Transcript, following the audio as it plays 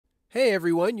Hey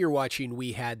everyone, you're watching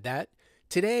We Had That.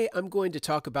 Today I'm going to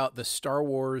talk about the Star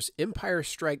Wars Empire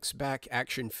Strikes Back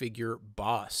action figure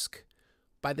Bossk.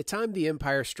 By the time The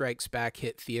Empire Strikes Back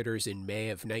hit theaters in May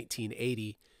of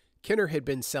 1980, Kenner had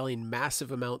been selling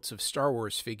massive amounts of Star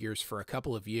Wars figures for a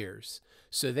couple of years,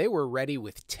 so they were ready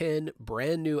with 10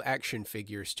 brand new action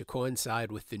figures to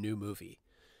coincide with the new movie.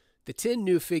 The 10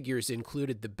 new figures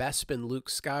included the Bespin Luke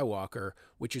Skywalker,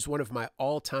 which is one of my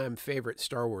all-time favorite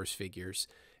Star Wars figures,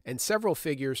 and several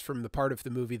figures from the part of the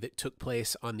movie that took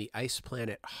place on the ice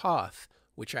planet Hoth,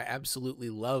 which I absolutely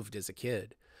loved as a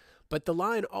kid. But the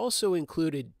line also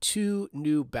included two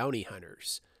new bounty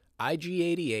hunters,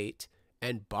 IG-88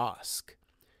 and Bossk.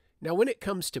 Now, when it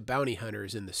comes to bounty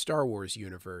hunters in the Star Wars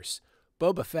universe,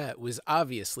 Boba Fett was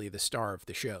obviously the star of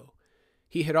the show.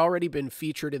 He had already been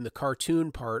featured in the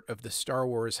cartoon part of the Star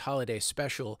Wars Holiday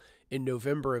Special in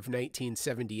November of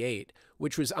 1978,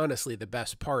 which was honestly the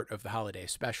best part of the Holiday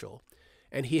Special,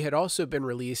 and he had also been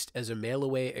released as a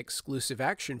mail-away exclusive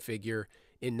action figure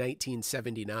in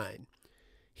 1979.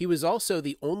 He was also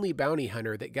the only bounty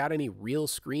hunter that got any real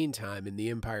screen time in The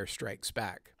Empire Strikes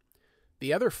Back.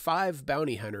 The other 5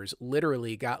 bounty hunters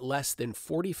literally got less than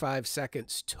 45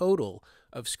 seconds total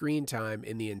of screen time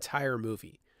in the entire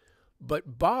movie.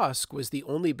 But Bossk was the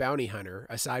only bounty hunter,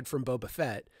 aside from Boba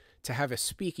Fett, to have a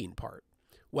speaking part.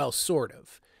 Well, sort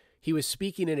of. He was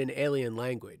speaking in an alien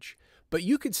language, but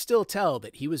you could still tell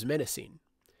that he was menacing.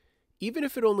 Even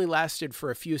if it only lasted for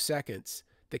a few seconds,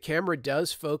 the camera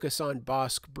does focus on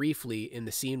Bossk briefly in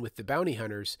the scene with the bounty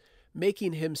hunters,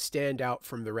 making him stand out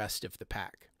from the rest of the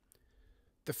pack.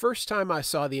 The first time I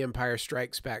saw the Empire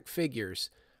Strikes Back figures,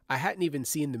 I hadn't even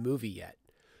seen the movie yet,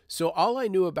 so all I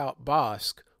knew about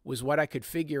Bossk was what I could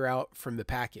figure out from the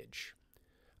package.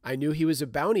 I knew he was a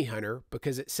bounty hunter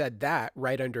because it said that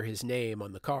right under his name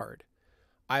on the card.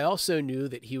 I also knew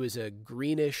that he was a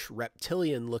greenish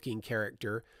reptilian-looking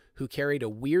character who carried a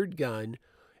weird gun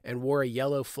and wore a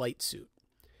yellow flight suit.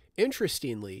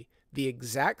 Interestingly, the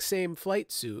exact same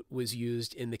flight suit was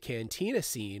used in the cantina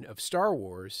scene of Star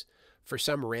Wars for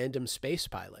some random space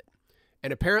pilot.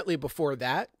 And apparently before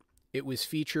that, it was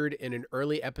featured in an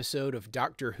early episode of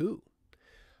Doctor Who.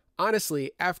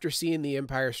 Honestly, after seeing The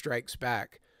Empire Strikes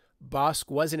Back,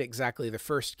 Bossk wasn't exactly the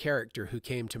first character who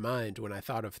came to mind when I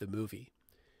thought of the movie.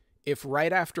 If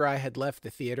right after I had left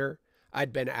the theater,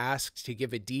 I'd been asked to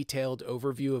give a detailed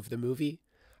overview of the movie,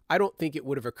 I don't think it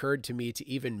would have occurred to me to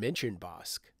even mention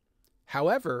Bossk.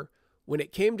 However, when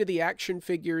it came to the action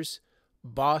figures,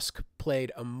 Bossk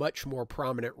played a much more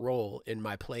prominent role in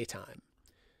my playtime.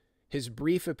 His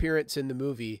brief appearance in the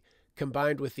movie,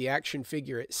 combined with the action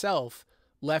figure itself,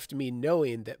 left me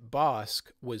knowing that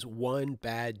Bossk was one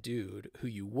bad dude who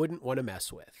you wouldn't want to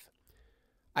mess with.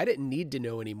 I didn't need to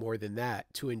know any more than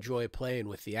that to enjoy playing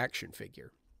with the action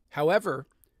figure. However,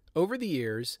 over the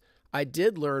years, I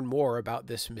did learn more about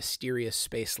this mysterious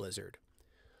space lizard.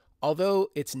 Although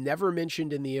it's never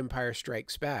mentioned in The Empire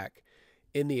Strikes Back,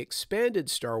 in the expanded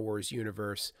Star Wars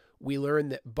universe, we learn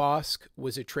that Bossk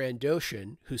was a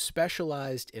Trandoshan who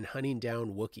specialized in hunting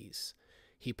down Wookiees.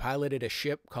 He piloted a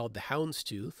ship called the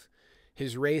Houndstooth.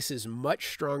 His race is much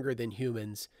stronger than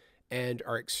humans and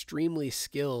are extremely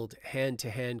skilled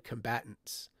hand-to-hand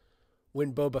combatants.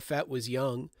 When Boba Fett was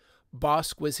young,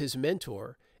 Bossk was his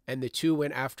mentor, and the two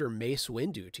went after Mace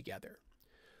Windu together.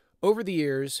 Over the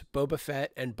years, Boba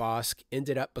Fett and Bossk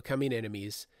ended up becoming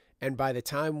enemies, and by the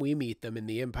time we meet them in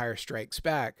The Empire Strikes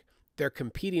Back, they're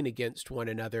competing against one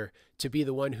another to be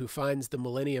the one who finds the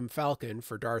Millennium Falcon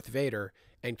for Darth Vader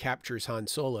and captures Han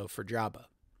Solo for Jabba.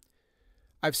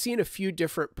 I've seen a few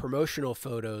different promotional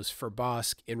photos for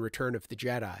Bossk in Return of the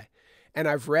Jedi, and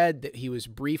I've read that he was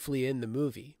briefly in the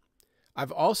movie.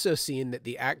 I've also seen that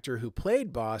the actor who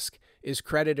played Bossk is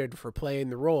credited for playing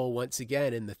the role once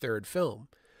again in the third film,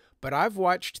 but I've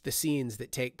watched the scenes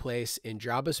that take place in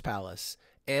Jabba's palace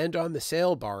and on the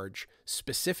sail barge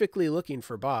specifically looking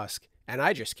for Bossk, and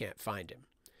I just can't find him.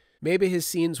 Maybe his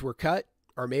scenes were cut,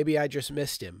 or maybe I just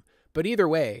missed him, but either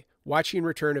way, watching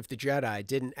Return of the Jedi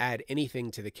didn't add anything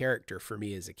to the character for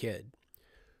me as a kid.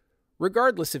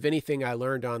 Regardless of anything I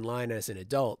learned online as an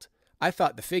adult, I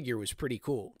thought the figure was pretty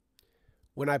cool.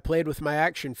 When I played with my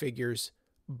action figures,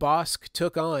 Bossk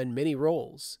took on many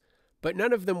roles, but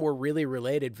none of them were really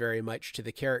related very much to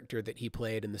the character that he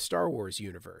played in the Star Wars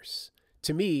universe.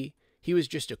 To me, he was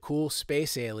just a cool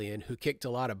space alien who kicked a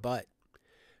lot of butt.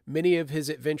 Many of his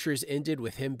adventures ended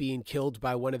with him being killed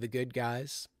by one of the good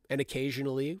guys, and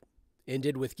occasionally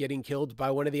ended with getting killed by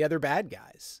one of the other bad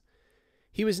guys.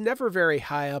 He was never very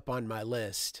high up on my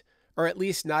list, or at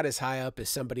least not as high up as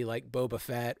somebody like Boba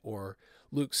Fett or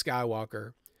Luke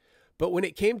Skywalker, But when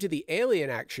it came to the alien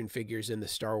action figures in the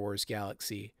Star Wars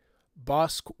galaxy,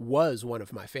 Bossk was one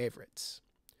of my favorites.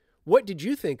 What did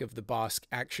you think of the Bossk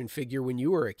action figure when you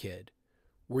were a kid?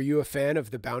 Were you a fan of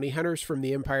the bounty hunters from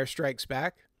The Empire Strikes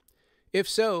Back? If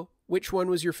so, which one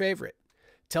was your favorite?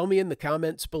 Tell me in the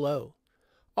comments below.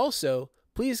 Also,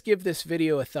 please give this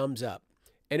video a thumbs up,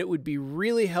 and it would be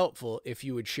really helpful if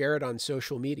you would share it on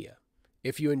social media.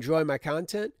 If you enjoy my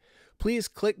content, please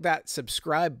click that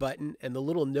subscribe button and the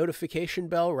little notification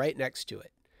bell right next to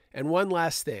it. And one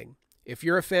last thing, if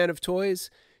you're a fan of toys,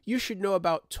 you should know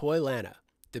about ToyLanta,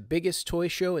 the biggest toy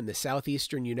show in the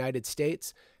southeastern United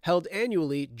States, held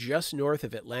annually just north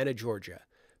of Atlanta, Georgia.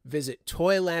 Visit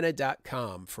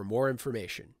ToyLanta.com for more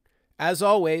information. As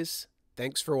always,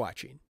 thanks for watching.